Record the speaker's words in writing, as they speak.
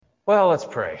Well, let's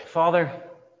pray. Father,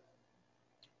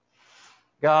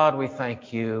 God, we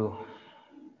thank you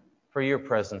for your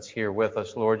presence here with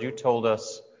us, Lord. You told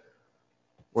us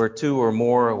where two or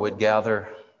more would gather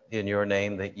in your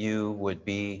name, that you would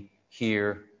be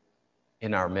here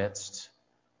in our midst.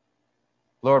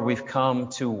 Lord, we've come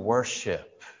to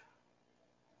worship.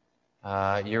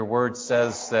 Your word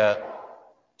says that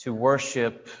to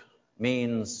worship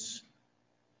means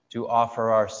to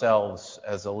offer ourselves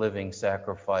as a living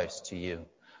sacrifice to you.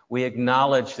 We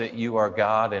acknowledge that you are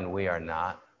God and we are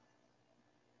not.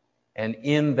 And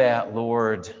in that,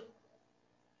 Lord,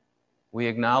 we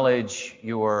acknowledge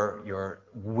your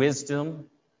wisdom.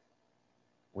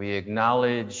 We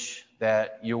acknowledge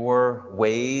that your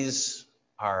ways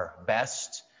are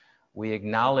best. We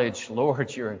acknowledge,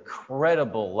 Lord, your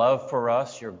incredible love for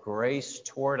us, your grace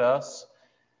toward us.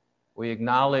 We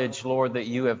acknowledge, Lord, that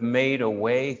you have made a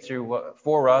way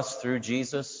for us through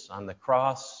Jesus on the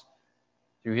cross,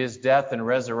 through his death and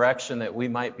resurrection, that we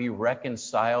might be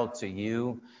reconciled to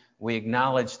you. We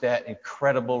acknowledge that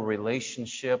incredible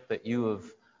relationship that you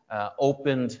have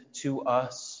opened to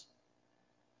us.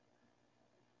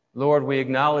 Lord, we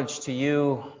acknowledge to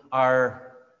you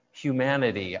our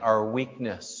humanity, our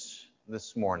weakness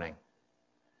this morning.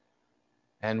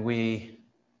 And we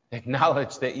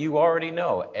acknowledge that you already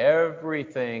know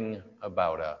everything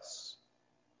about us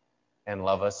and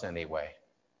love us anyway.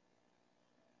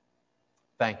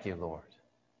 Thank you, Lord.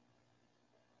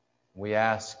 We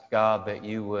ask, God, that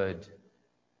you would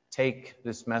take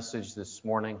this message this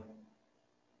morning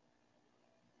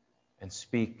and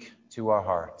speak to our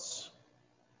hearts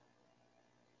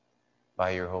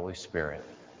by your Holy Spirit.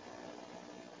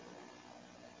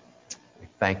 We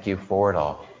thank you for it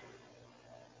all.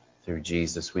 Through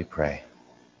Jesus we pray.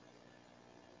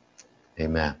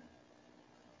 Amen.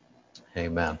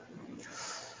 Amen.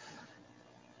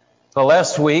 So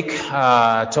last week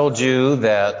I told you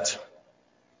that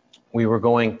we were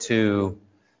going to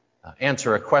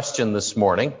answer a question this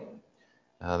morning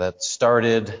that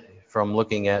started from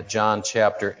looking at John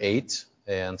chapter 8.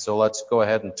 And so let's go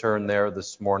ahead and turn there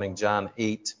this morning. John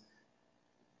 8,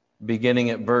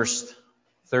 beginning at verse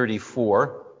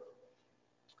 34.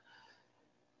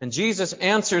 And Jesus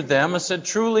answered them and said,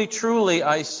 "Truly, truly,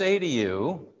 I say to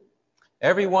you,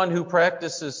 everyone who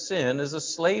practices sin is a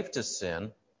slave to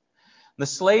sin. The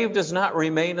slave does not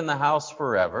remain in the house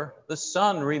forever. The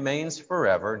Son remains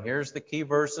forever." And here's the key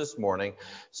verse this morning.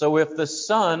 "So if the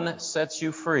Son sets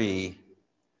you free,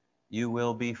 you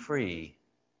will be free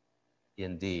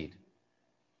indeed."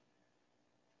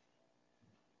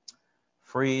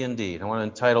 Free indeed. I want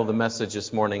to entitle the message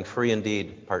this morning, Free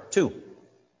Indeed, Part 2.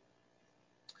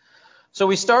 So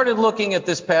we started looking at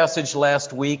this passage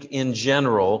last week in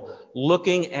general,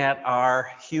 looking at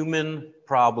our human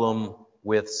problem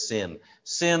with sin.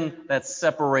 Sin that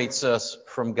separates us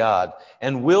from God,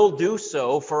 and will do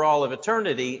so for all of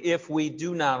eternity if we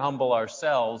do not humble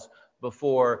ourselves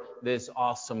before this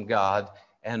awesome God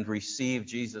and receive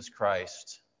Jesus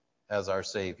Christ as our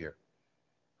Savior,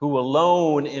 who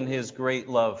alone in his great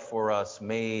love for us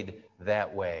made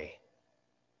that way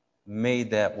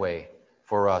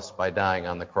for us by dying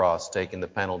on the cross, taking the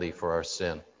penalty for our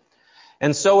sin.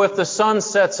 And so if the Son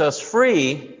sets us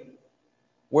free,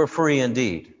 we're free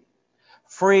indeed.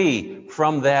 Free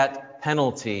from that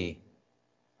penalty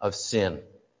of sin.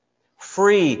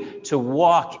 Free to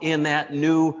walk in that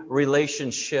new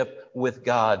relationship with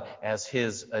God as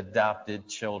his adopted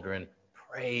children.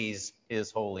 Praise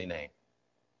his holy name.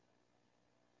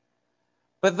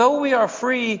 But though we are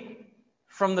free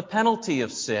from the penalty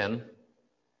of sin,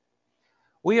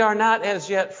 we are not as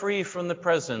yet free from the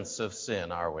presence of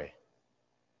sin, are we?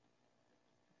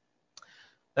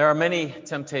 There are many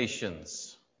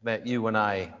temptations that you and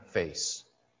I face.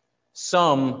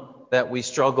 Some that we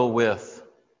struggle with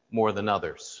more than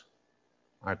others,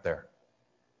 aren't there?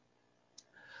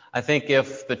 I think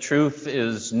if the truth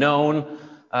is known,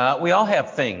 we all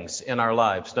have things in our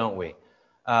lives, don't we?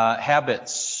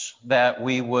 Habits that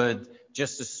we would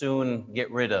just as soon get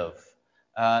rid of.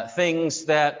 Things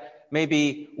that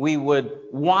maybe we would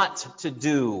want to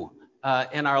do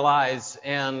in our lives,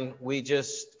 and we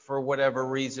just, for whatever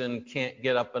reason, can't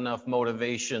get up enough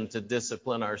motivation to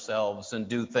discipline ourselves and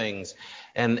do things.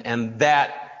 And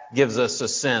that gives us a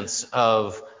sense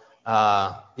of,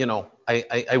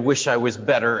 I wish I was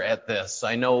better at this.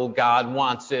 I know God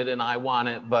wants it and I want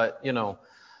it, but,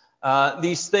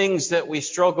 these things that we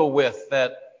struggle with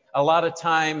that a lot of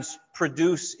times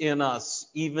produce in us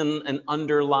even an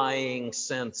underlying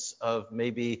sense of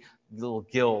maybe a little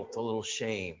guilt, a little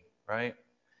shame, right?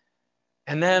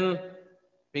 And then,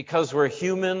 because we're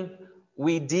human,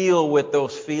 we deal with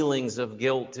those feelings of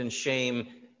guilt and shame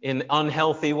in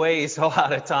unhealthy ways a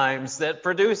lot of times that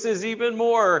produces even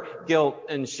more guilt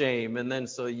and shame. And then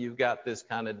so you've got this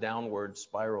kind of downward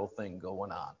spiral thing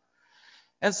going on.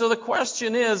 And so the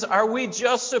question is, are we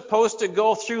just supposed to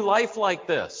go through life like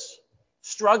this,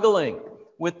 struggling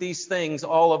with these things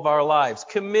all of our lives,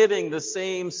 committing the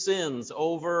same sins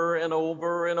over and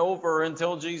over and over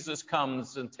until Jesus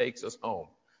comes and takes us home?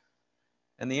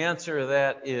 And the answer to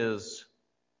that is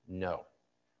no.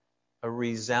 A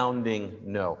resounding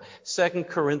no. 2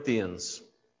 Corinthians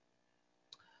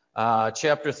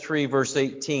chapter 3, verse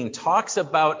 18 talks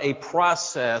about a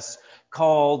process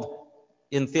called,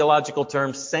 in theological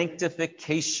terms,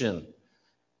 sanctification.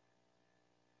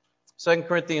 2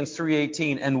 Corinthians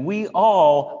 3:18, and we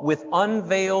all, with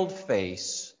unveiled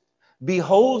face,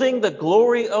 beholding the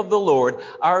glory of the Lord,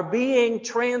 are being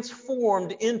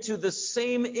transformed into the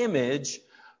same image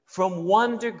from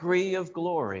one degree of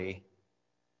glory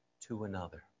to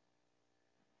another.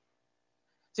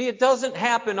 See, it doesn't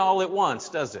happen all at once,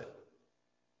 does it?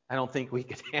 I don't think we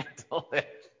could handle it,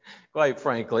 quite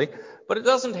frankly. But it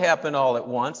doesn't happen all at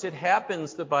once. It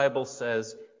happens, the Bible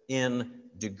says, in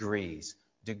degrees.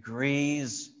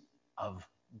 Degrees of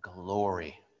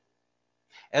glory.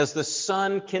 As the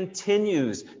sun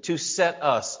continues to set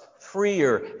us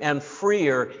freer and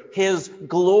freer, His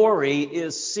glory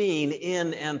is seen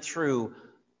in and through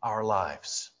our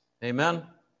lives. Amen?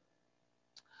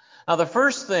 Now, the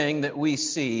first thing that we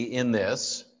see in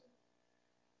this,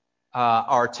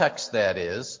 our text that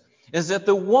is that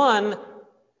the one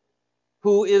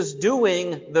who is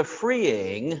doing the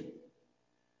freeing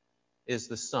is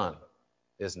the Son,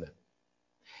 isn't it?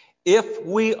 If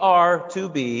we are to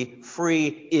be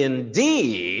free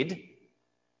indeed,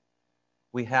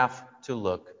 we have to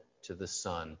look to the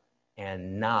Son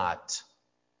and not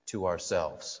to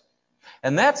ourselves.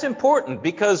 And that's important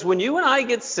because when you and I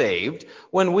get saved,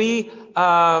 when we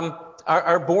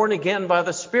are born again by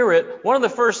the Spirit, one of the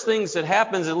first things that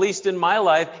happens, at least in my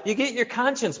life, you get your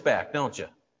conscience back, don't you?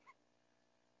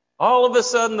 All of a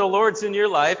sudden, the Lord's in your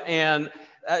life, and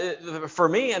for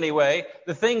me anyway,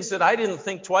 the things that I didn't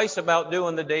think twice about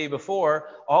doing the day before,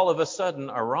 all of a sudden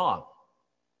are wrong.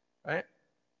 Right?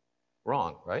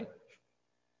 Wrong, right?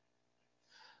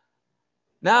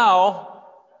 Now,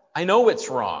 I know it's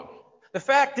wrong. The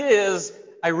fact is,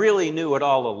 I really knew it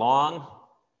all along,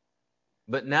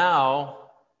 but now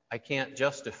I can't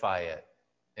justify it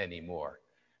anymore.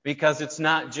 Because it's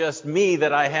not just me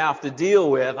that I have to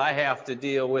deal with. I have to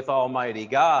deal with Almighty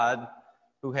God,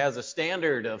 who has a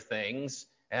standard of things,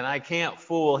 and I can't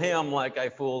fool Him like I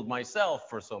fooled myself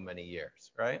for so many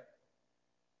years, right?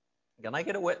 Can I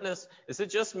get a witness? Is it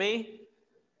just me?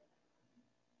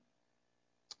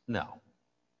 No.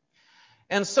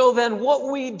 And so then what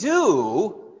we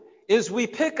do is we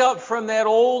pick up from that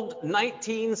old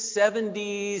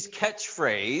 1970s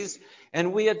catchphrase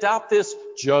and we adopt this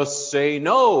just say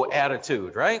no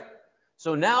attitude, right?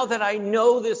 So now that I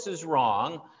know this is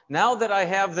wrong, now that I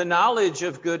have the knowledge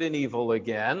of good and evil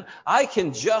again, I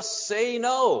can just say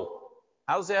no.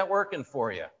 How's that working for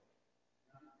you?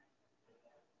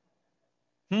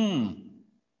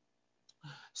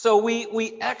 So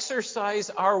we exercise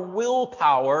our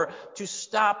willpower to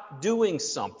stop doing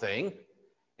something,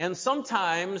 and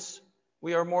sometimes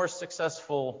we are more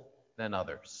successful than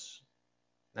others.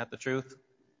 Isn't that the truth?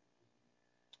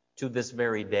 To this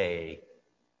very day,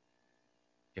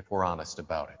 if we're honest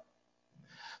about it.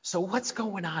 So what's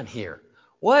going on here?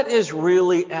 What is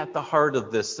really at the heart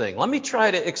of this thing? Let me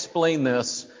try to explain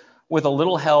this with a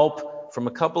little help from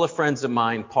a couple of friends of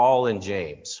mine, Paul and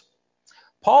James.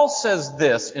 Paul says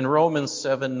this in Romans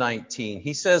 7:19.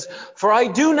 He says, "For I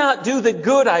do not do the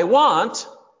good I want,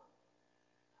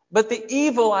 but the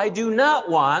evil I do not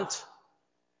want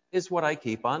is what I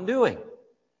keep on doing."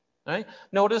 Right?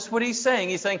 Notice what he's saying.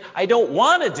 He's saying, I don't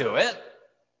want to do it,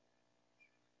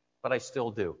 but I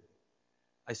still do.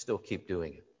 I still keep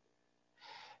doing it.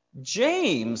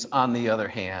 James, on the other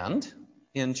hand,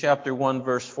 in chapter 1,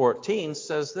 verse 14,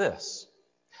 says this,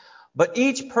 "But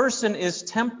each person is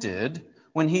tempted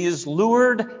when he is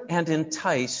lured and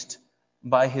enticed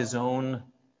by his own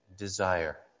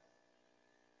desire."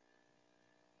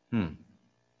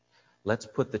 Let's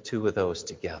put the two of those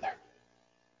together.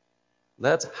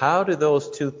 How do those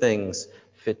two things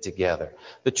fit together?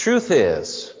 The truth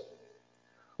is,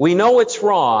 we know it's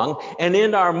wrong, and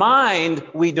in our mind,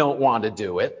 we don't want to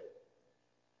do it.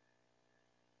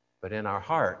 But in our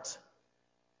heart,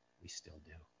 we still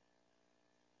do.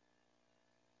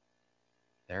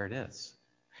 There it is.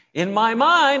 In my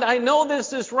mind, I know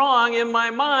this is wrong. In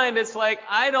my mind, it's like,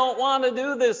 I don't want to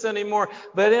do this anymore.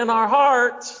 But in our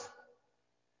heart,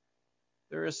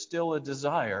 there is still a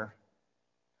desire.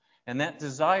 And that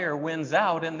desire wins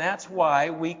out, and that's why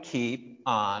we keep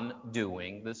on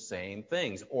doing the same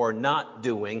things or not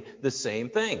doing the same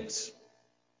things.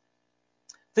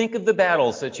 Think of the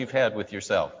battles that you've had with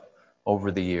yourself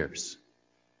over the years.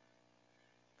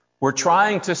 We're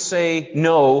trying to say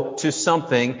no to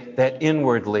something that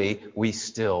inwardly we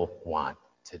still want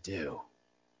to do.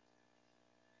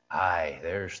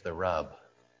 There's the rub.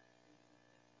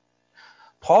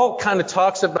 Paul kind of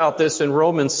talks about this in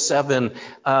Romans 7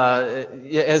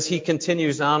 as he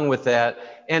continues on with that.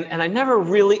 And I never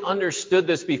really understood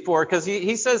this before, because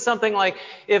he says something like,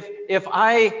 if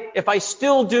I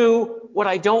still do what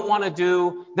I don't want to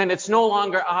do, then it's no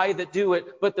longer I that do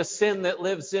it, but the sin that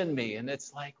lives in me. And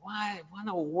it's like, what in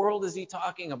the world is he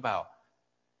talking about?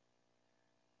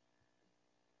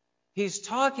 He's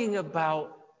talking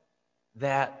about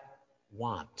that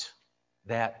want,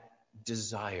 that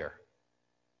desire.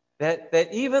 That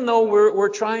even though we're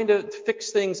trying to fix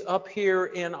things up here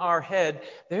in our head,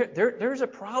 there's a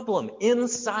problem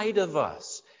inside of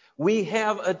us. We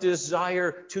have a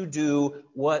desire to do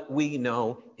what we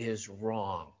know is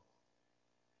wrong.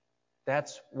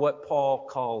 That's what Paul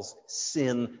calls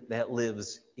sin that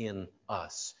lives in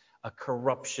us. A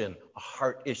corruption, a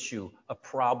heart issue, a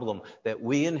problem that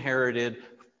we inherited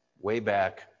way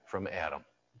back from Adam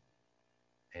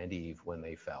and Eve when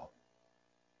they fell.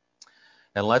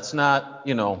 And let's not,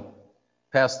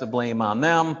 pass the blame on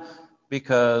them,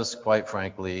 because, quite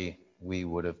frankly, we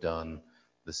would have done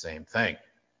the same thing.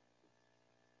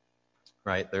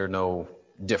 Right? They're no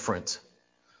different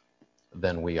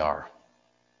than we are.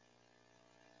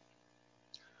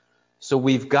 So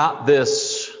we've got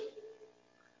this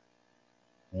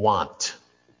want,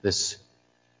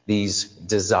 these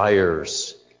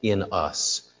desires in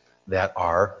us that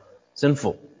are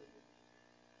sinful.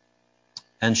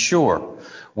 And sure,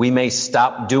 we may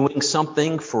stop doing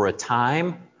something for a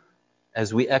time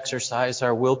as we exercise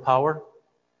our willpower.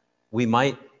 We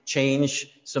might change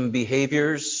some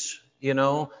behaviors,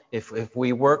 if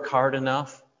we work hard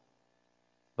enough.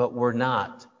 But we're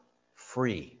not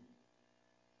free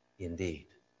indeed.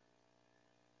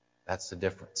 That's the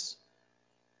difference.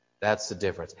 That's the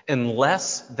difference.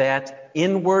 Unless that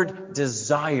inward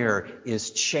desire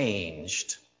is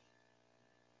changed,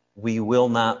 we will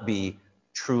not be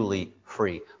truly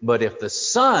free. But if the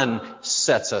Son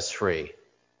sets us free,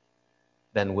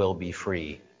 then we'll be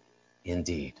free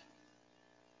indeed.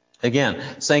 Again,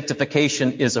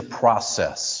 sanctification is a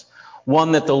process,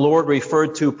 one that the Lord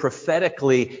referred to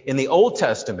prophetically in the Old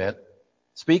Testament.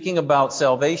 Speaking about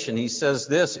salvation, he says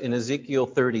this in Ezekiel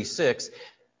 36,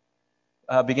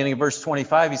 beginning of verse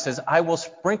 25, he says, I will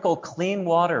sprinkle clean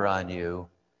water on you,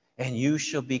 and you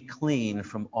shall be clean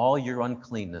from all your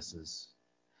uncleannesses.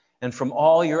 And from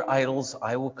all your idols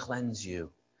I will cleanse you.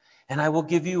 And I will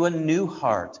give you a new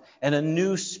heart, and a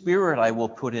new spirit I will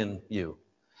put in you.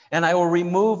 And I will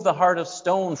remove the heart of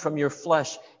stone from your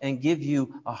flesh and give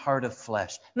you a heart of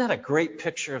flesh. Isn't that a great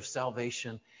picture of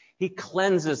salvation? He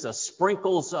cleanses us,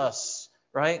 sprinkles us,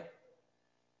 right,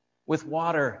 with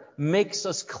water, makes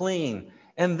us clean.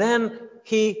 And then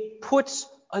he puts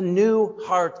a new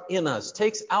heart in us,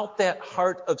 takes out that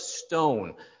heart of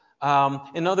stone.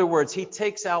 In other words, he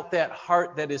takes out that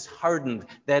heart that is hardened,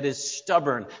 that is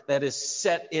stubborn, that is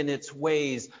set in its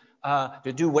ways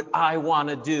to do what I want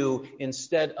to do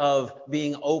instead of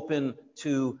being open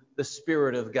to the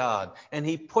Spirit of God. And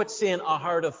he puts in a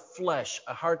heart of flesh,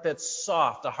 a heart that's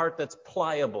soft, a heart that's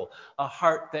pliable, a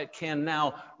heart that can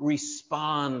now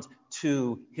respond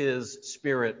to his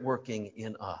Spirit working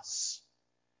in us.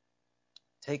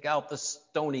 Take out the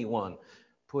stony one,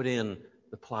 put in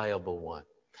the pliable one.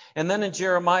 And then in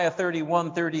Jeremiah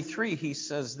 31:33, he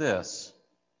says this,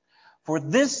 for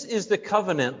this is the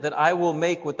covenant that I will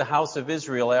make with the house of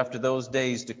Israel after those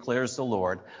days, declares the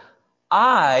Lord.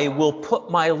 I will put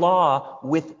my law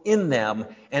within them,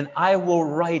 and I will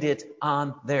write it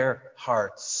on their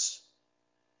hearts.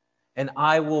 And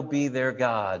I will be their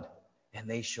God, and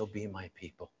they shall be my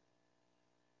people.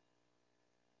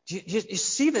 Do you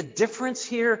see the difference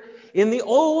here? In the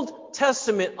Old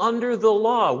Testament, under the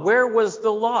law, where was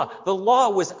the law? The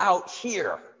law was out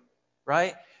here,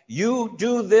 right? You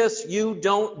do this, you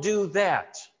don't do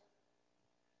that.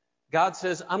 God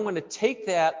says, I'm going to take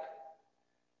that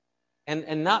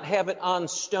and not have it on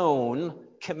stone,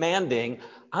 commanding.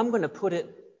 I'm going to put it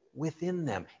within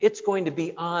them. It's going to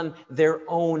be on their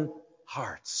own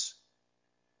hearts.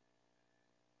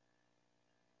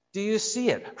 Do you see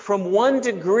it? From one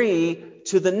degree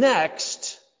to the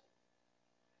next,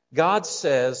 God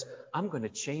says, I'm going to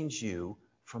change you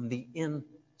from the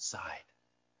inside.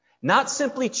 Not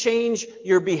simply change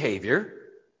your behavior,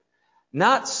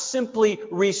 Not simply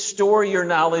restore your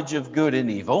knowledge of good and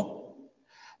evil.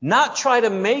 Not try to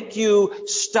make you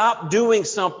stop doing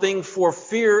something for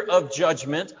fear of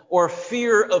judgment or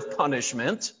fear of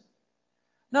punishment.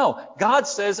 No, God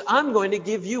says, I'm going to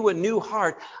give you a new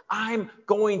heart. I'm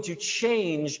going to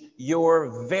change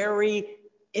your very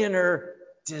inner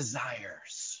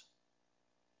desires.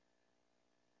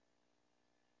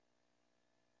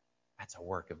 That's a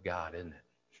work of God, isn't it?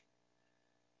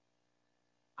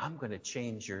 I'm going to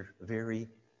change your very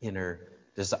inner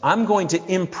desire. I'm going to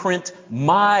imprint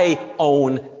my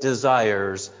own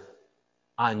desires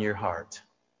on your heart,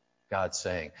 God's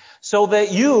saying, so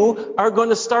that you are going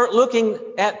to start looking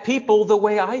at people the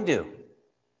way I do.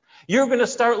 You're going to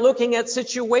start looking at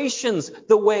situations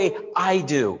the way I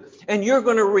do. And you're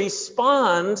going to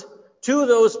respond to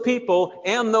those people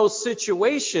and those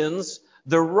situations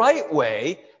the right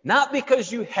way, not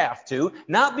because you have to,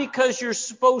 not because you're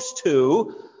supposed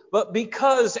to, but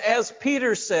because, as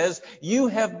Peter says, you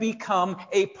have become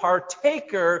a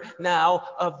partaker now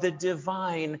of the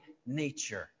divine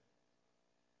nature.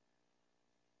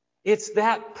 It's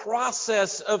that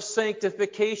process of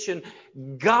sanctification,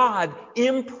 God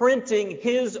imprinting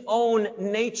His own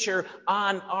nature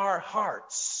on our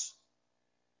hearts.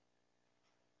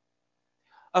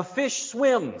 A fish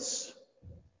swims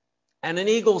and an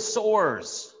eagle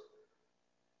soars,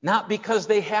 not because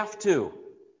they have to,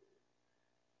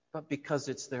 but because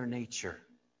it's their nature.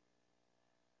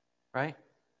 Right?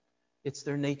 It's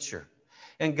their nature.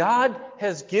 And God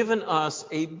has given us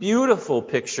a beautiful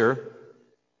picture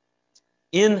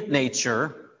in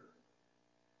nature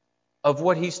of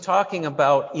what He's talking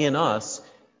about in us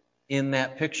in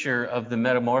that picture of the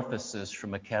metamorphosis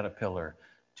from a caterpillar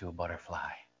to a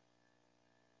butterfly.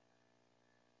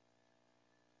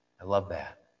 I love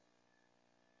that.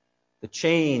 The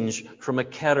change from a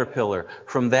caterpillar,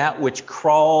 from that which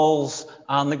crawls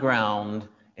on the ground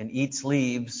and eats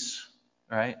leaves,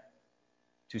 right,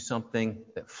 to something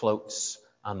that floats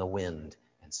on the wind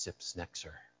and sips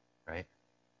nectar, right?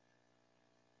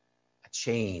 A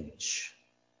change.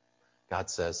 God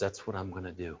says, that's what I'm going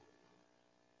to do.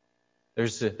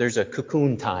 There's a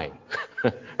cocoon time,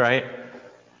 right?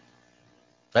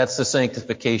 That's the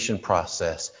sanctification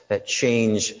process, that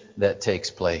change that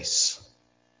takes place.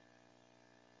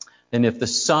 And if the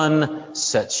Son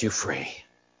sets you free,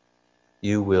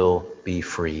 you will be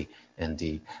free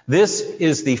indeed. This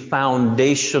is the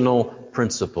foundational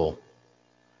principle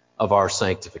of our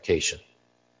sanctification.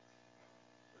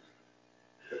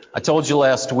 I told you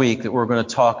last week that we're going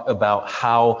to talk about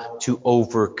how to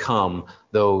overcome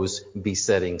those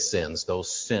besetting sins, those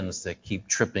sins that keep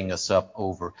tripping us up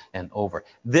over and over.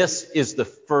 This is the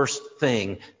first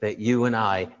thing that you and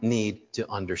I need to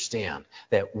understand,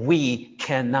 that we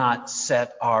cannot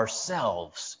set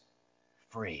ourselves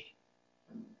free.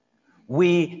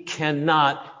 We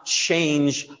cannot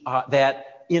change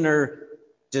that inner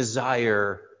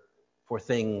desire for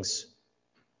things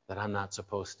that I'm not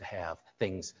supposed to have,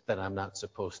 things that I'm not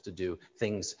supposed to do,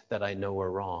 things that I know are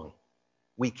wrong.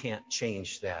 We can't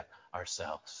change that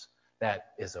ourselves.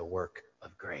 That is a work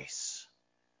of grace.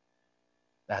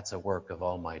 That's a work of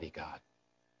Almighty God.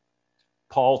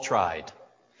 Paul tried.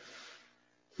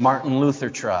 Martin Luther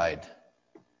tried.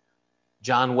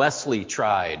 John Wesley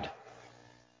tried.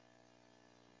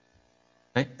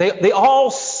 They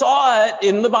all saw it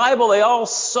in the Bible. They all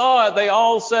saw it. They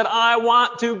all said, I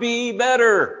want to be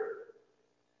better.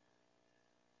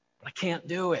 But I can't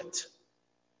do it.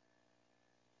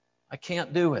 I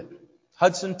can't do it.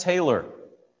 Hudson Taylor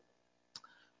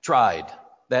tried,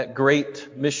 that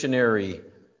great missionary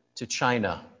to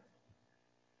China.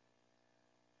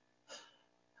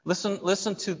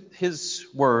 Listen to his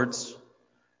words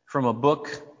from a book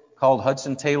called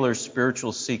Hudson Taylor's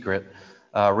Spiritual Secret,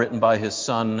 written by his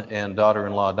son and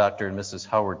daughter-in-law, Dr. and Mrs.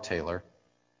 Howard Taylor.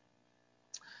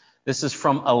 This is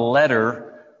from a letter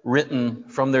written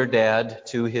from their dad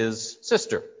to his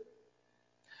sister.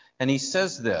 And he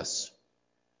says this.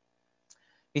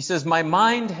 He says, my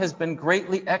mind has been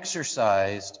greatly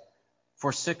exercised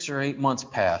for 6 or 8 months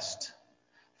past,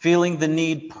 feeling the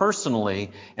need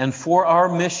personally and for our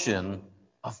mission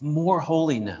of more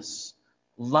holiness,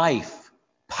 life,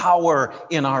 power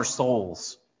in our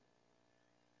souls.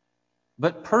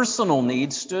 But personal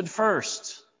need stood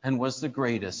first and was the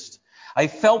greatest. I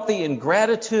felt the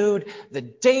ingratitude, the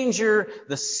danger,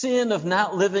 the sin of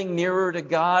not living nearer to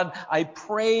God. I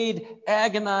prayed,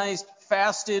 agonized,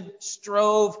 fasted,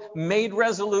 strove, made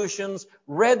resolutions,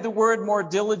 read the Word more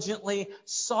diligently,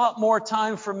 sought more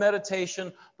time for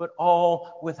meditation, but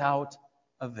all without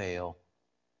avail.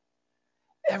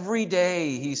 Every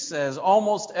day, he says,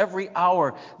 almost every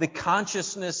hour, the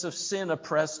consciousness of sin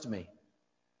oppressed me.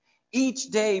 Each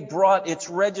day brought its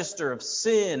register of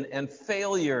sin and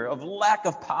failure, of lack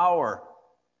of power.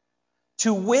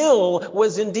 To will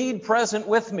was indeed present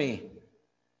with me,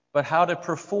 but how to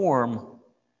perform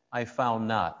I found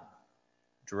not.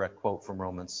 Direct quote from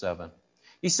Romans 7.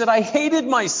 He said, I hated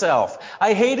myself.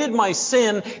 I hated my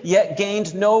sin, yet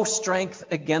gained no strength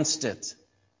against it.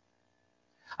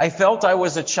 I felt I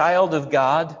was a child of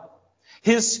God.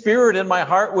 His Spirit in my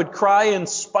heart would cry in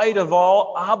spite of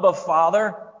all, Abba,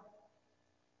 Father.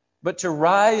 But to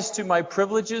rise to my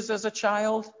privileges as a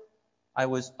child, I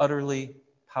was utterly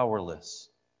powerless.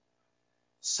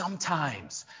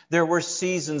 Sometimes there were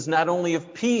seasons not only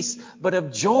of peace, but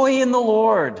of joy in the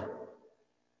Lord.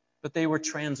 But they were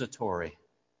transitory.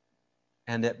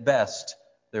 And at best,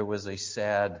 there was a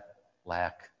sad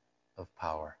lack of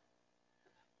power.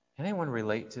 Can anyone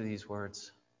relate to these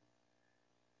words?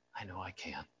 I know I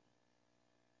can.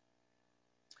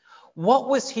 What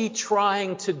was he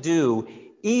trying to do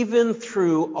even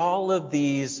through all of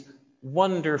these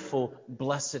wonderful,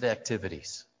 blessed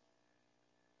activities?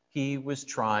 He was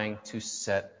trying to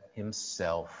set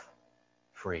himself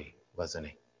free, wasn't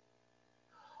he?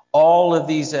 All of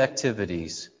these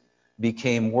activities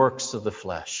became works of the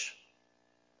flesh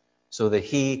so that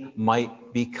he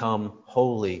might become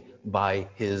holy by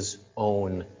his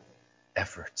own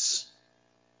efforts.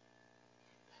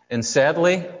 And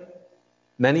sadly,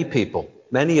 many people,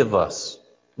 many of us,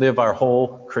 live our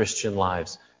whole Christian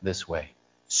lives this way,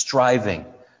 striving,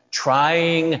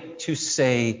 trying to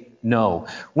say no,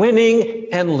 winning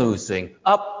and losing,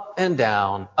 up and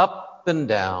down, up and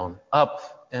down,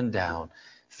 up and down,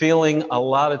 feeling a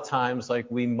lot of times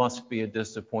like we must be a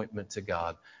disappointment to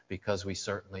God, because we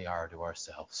certainly are to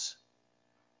ourselves.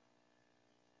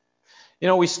 You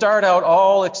know, we start out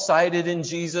all excited in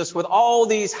Jesus with all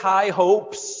these high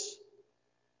hopes.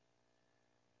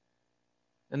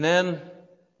 And then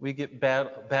we get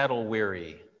battle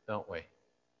weary, don't we,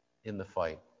 in the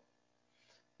fight.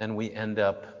 And we end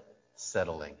up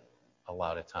settling a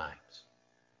lot of times.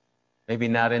 Maybe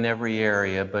not in every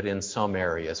area, but in some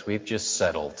areas. We've just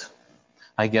settled.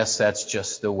 I guess that's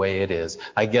just the way it is.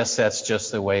 I guess that's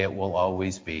just the way it will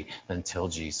always be until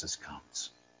Jesus comes.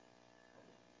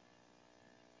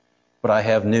 But I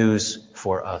have news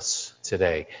for us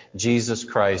today. Jesus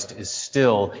Christ is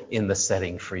still in the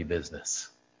setting free business.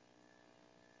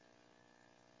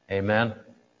 Amen?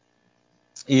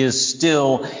 He is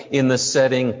still in the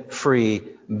setting free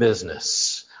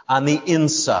business on the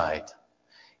inside.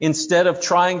 Instead of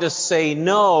trying to say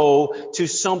no to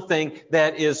something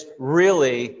that is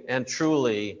really and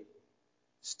truly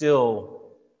still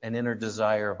an inner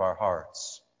desire of our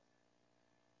hearts,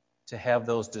 to have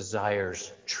those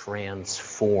desires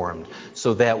transformed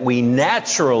so that we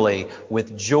naturally,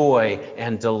 with joy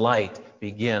and delight,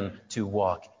 begin to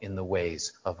walk in the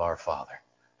ways of our Father,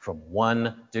 from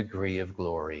one degree of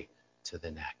glory to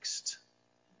the next.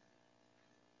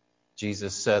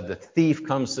 Jesus said, the thief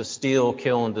comes to steal,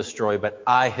 kill, and destroy, but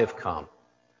I have come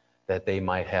that they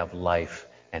might have life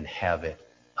and have it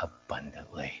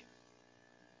abundantly.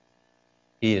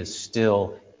 He is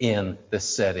still in the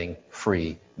setting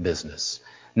free business.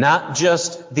 Not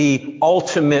just the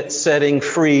ultimate setting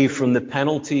free from the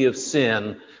penalty of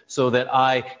sin so that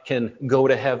I can go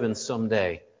to heaven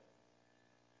someday,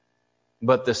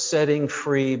 but the setting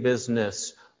free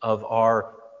business of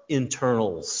our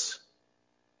internals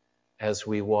as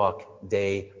we walk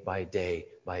day by day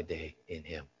by day in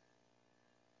Him.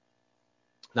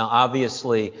 Now,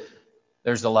 obviously,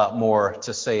 there's a lot more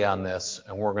to say on this,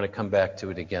 and we're going to come back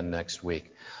to it again next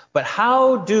week. But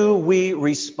how do we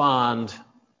respond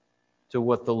to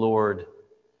what the Lord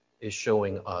is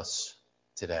showing us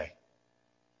today?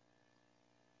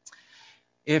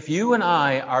 If you and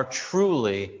I are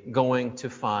truly going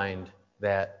to find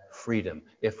that freedom,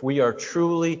 if we are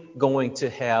truly going to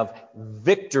have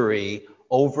victory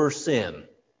over sin,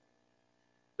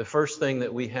 the first thing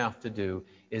that we have to do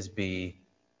is be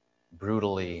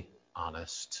brutally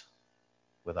honest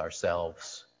with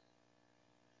ourselves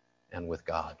and with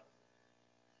God.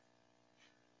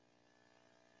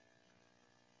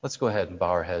 Let's go ahead and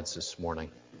bow our heads this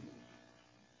morning.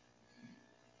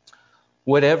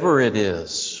 Whatever it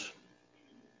is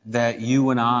that you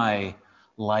and I,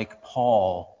 like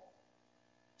Paul,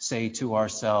 say to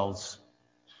ourselves,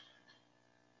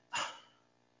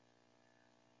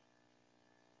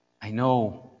 I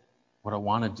know what I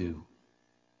want to do,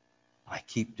 but I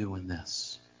keep doing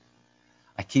this.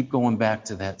 I keep going back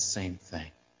to that same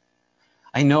thing.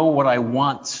 I know what I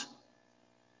want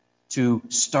to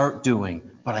start doing,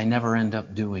 but I never end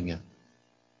up doing it.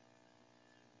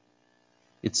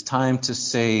 It's time to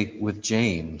say with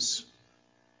James,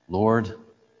 Lord,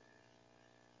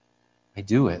 I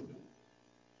do it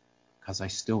because I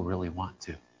still really want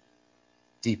to,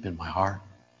 deep in my heart.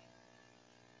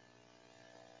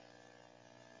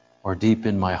 Or deep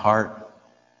in my heart,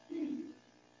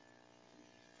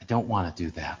 I don't want to do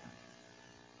that.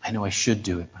 I know I should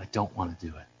do it, but I don't want to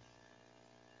do it.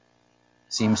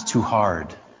 Seems too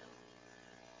hard.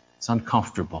 It's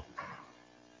uncomfortable.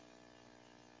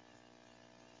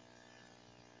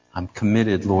 I'm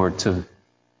committed, Lord, I'm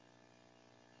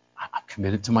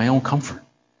committed to my own comfort.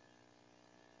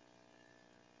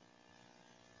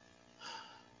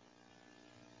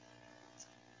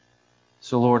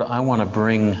 So, Lord, I want to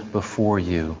bring before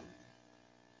you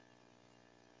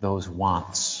those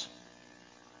wants,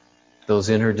 those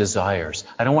inner desires.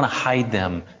 I don't want to hide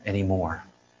them anymore.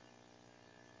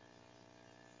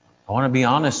 I want to be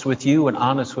honest with you and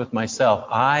honest with myself.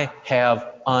 I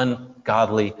have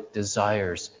ungodly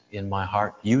desires in my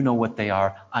heart. You know what they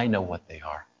are. I know what they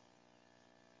are.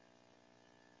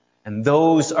 And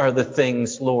those are the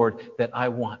things, Lord, that I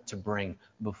want to bring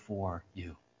before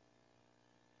you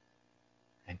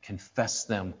and confess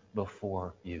them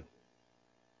before you.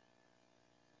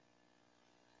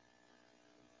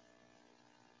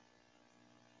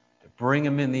 To bring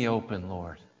them in the open,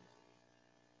 Lord.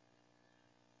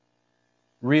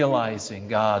 Realizing,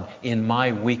 God, in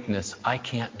my weakness, I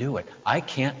can't do it. I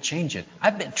can't change it.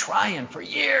 I've been trying for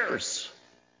years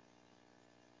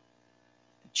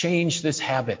to change this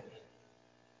habit,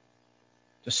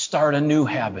 to start a new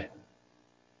habit.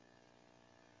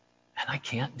 And I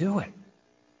can't do it.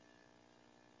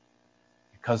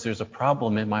 Because there's a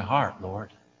problem in my heart,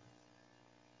 Lord.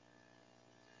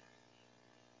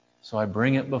 So I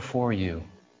bring it before you.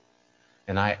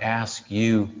 And I ask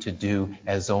you to do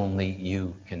as only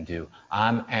you can do.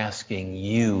 I'm asking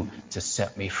you to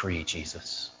set me free,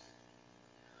 Jesus.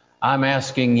 I'm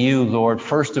asking you, Lord,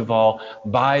 first of all,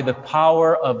 by the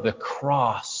power of the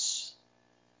cross,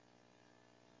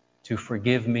 to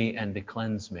forgive me and to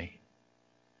cleanse me.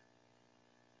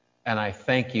 And I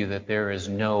thank you that there is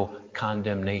no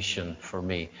condemnation for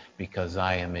me because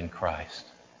I am in Christ.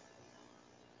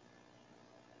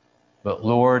 But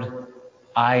Lord,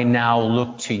 I now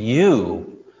look to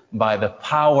you by the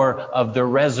power of the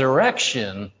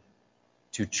resurrection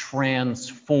to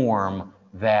transform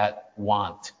that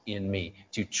want in me,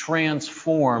 to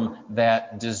transform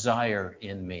that desire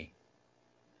in me,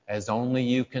 as only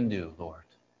you can do, Lord.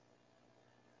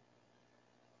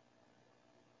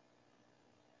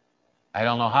 I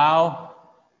don't know how,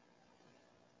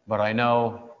 but I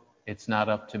know it's not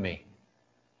up to me.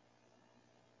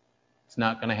 It's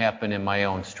not going to happen in my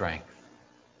own strength.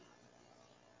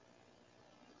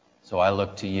 So I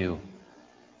look to you.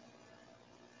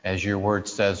 As your word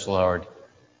says, Lord,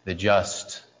 the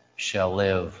just shall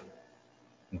live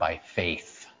by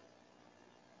faith.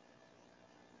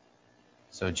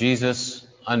 So Jesus,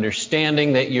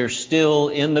 understanding that you're still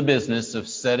in the business of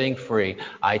setting free,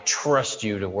 I trust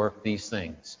you to work these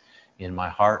things in my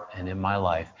heart and in my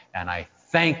life. And I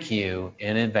thank you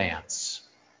in advance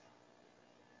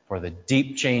for the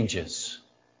deep changes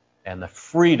and the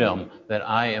freedom that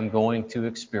I am going to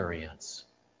experience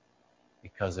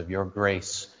because of your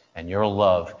grace and your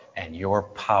love and your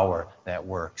power that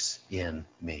works in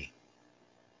me.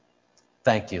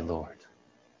 Thank you, Lord.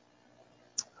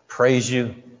 Praise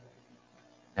you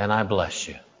and I bless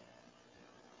you.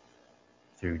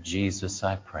 Through Jesus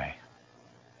I pray.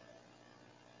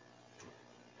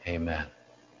 Amen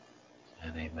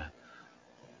and amen.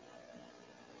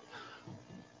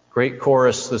 Great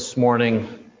chorus this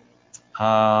morning.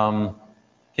 Can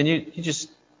you just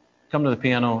come to the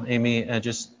piano, Amy, and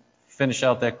just finish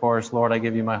out that chorus? Lord, I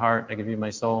give you my heart, I give you my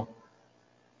soul.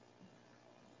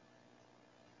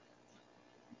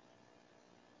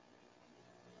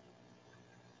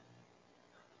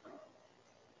 I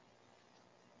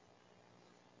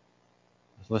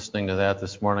was listening to that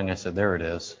this morning. I said, there it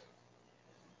is.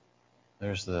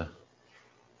 There's the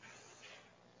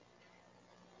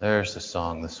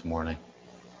song this morning.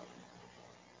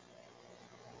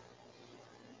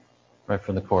 Right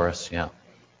from the chorus, yeah.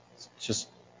 Just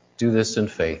do this in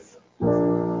faith.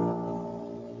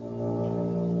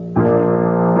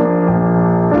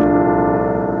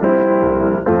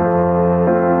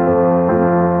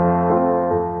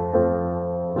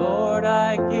 Lord,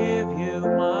 I give you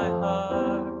my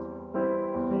heart,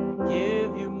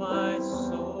 give you my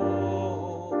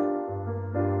soul.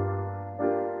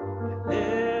 I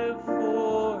live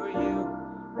for you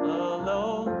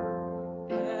alone.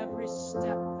 Every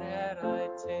step that I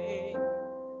take,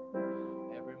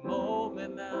 every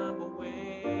moment I'm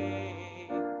away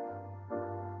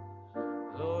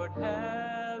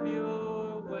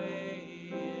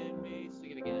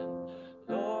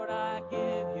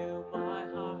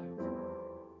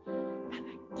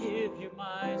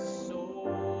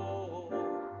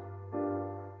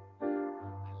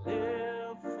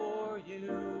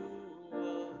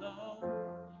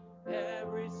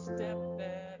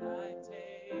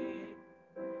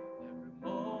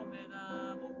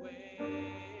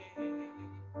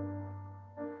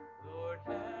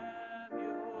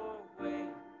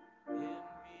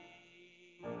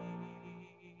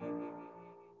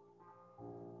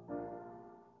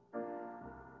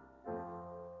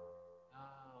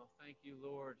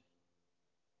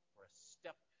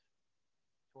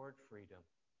word freedom.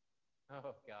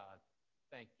 Oh, God,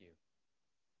 thank you.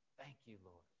 Thank you,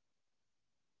 Lord.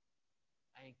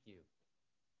 Thank you.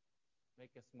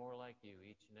 Make us more like you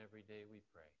each and every day, we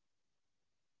pray.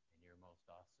 In your most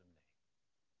awesome name.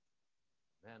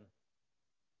 Amen.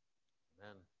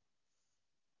 Amen.